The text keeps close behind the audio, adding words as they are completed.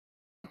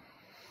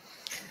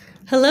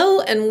Hello,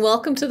 and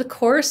welcome to the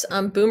course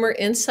on Boomer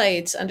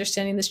Insights,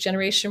 Understanding this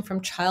Generation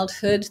from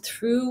Childhood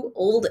Through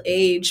Old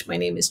Age. My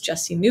name is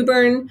Jessie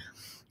Newbern.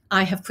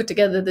 I have put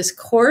together this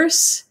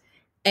course,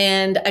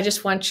 and I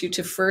just want you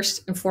to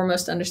first and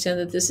foremost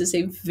understand that this is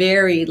a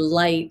very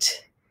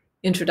light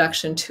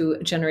introduction to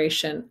a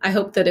generation. I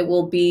hope that it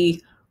will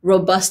be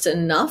robust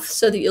enough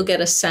so that you'll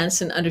get a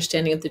sense and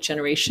understanding of the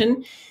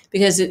generation,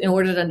 because in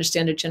order to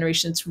understand a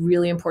generation, it's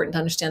really important to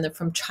understand them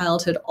from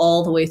childhood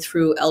all the way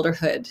through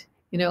elderhood.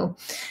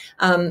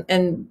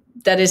 And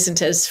that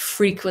isn't as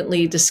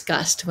frequently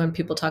discussed when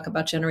people talk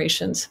about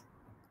generations.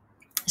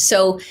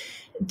 So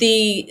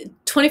the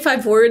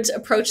 25 words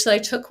approach that I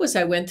took was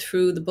I went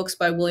through the books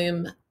by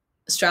William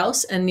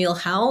Strauss and Neil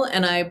Howe,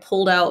 and I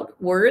pulled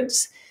out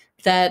words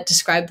that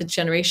describe the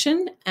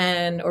generation,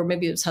 or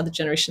maybe it's how the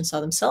generation saw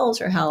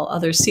themselves or how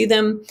others see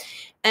them.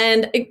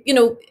 And,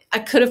 I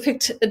could have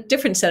picked a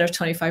different set of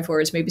 25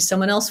 words. Maybe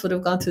someone else would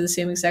have gone through the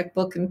same exact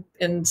book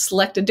and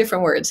selected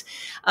different words.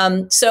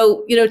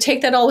 So,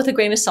 take that all with a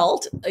grain of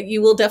salt.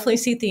 You will definitely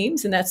see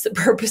themes, and that's the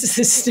purpose,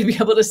 is to be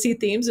able to see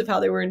themes of how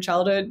they were in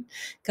childhood,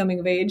 coming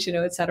of age,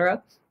 et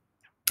cetera.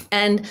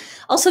 And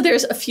also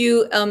there's a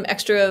few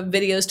extra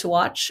videos to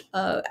watch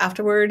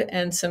afterward,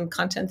 and some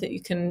content that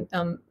you can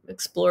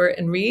explore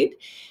and read.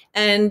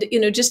 And,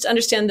 just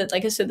understand that,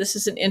 like I said, this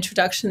is an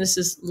introduction. This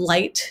is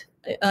light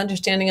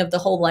understanding of the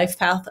whole life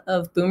path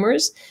of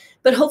boomers,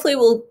 but hopefully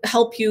will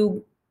help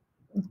you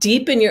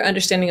deepen your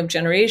understanding of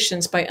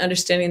generations by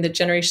understanding that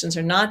generations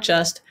are not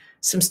just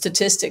some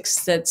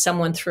statistics that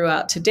someone threw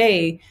out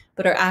today,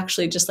 but are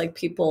actually just like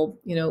people,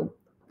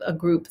 a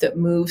group that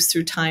moves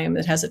through time,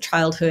 that has a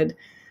childhood,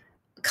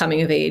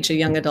 coming of age, a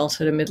young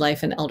adulthood, a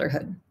midlife, and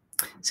elderhood.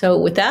 So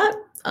with that,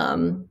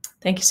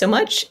 thank you so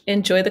much.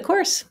 Enjoy the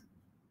course.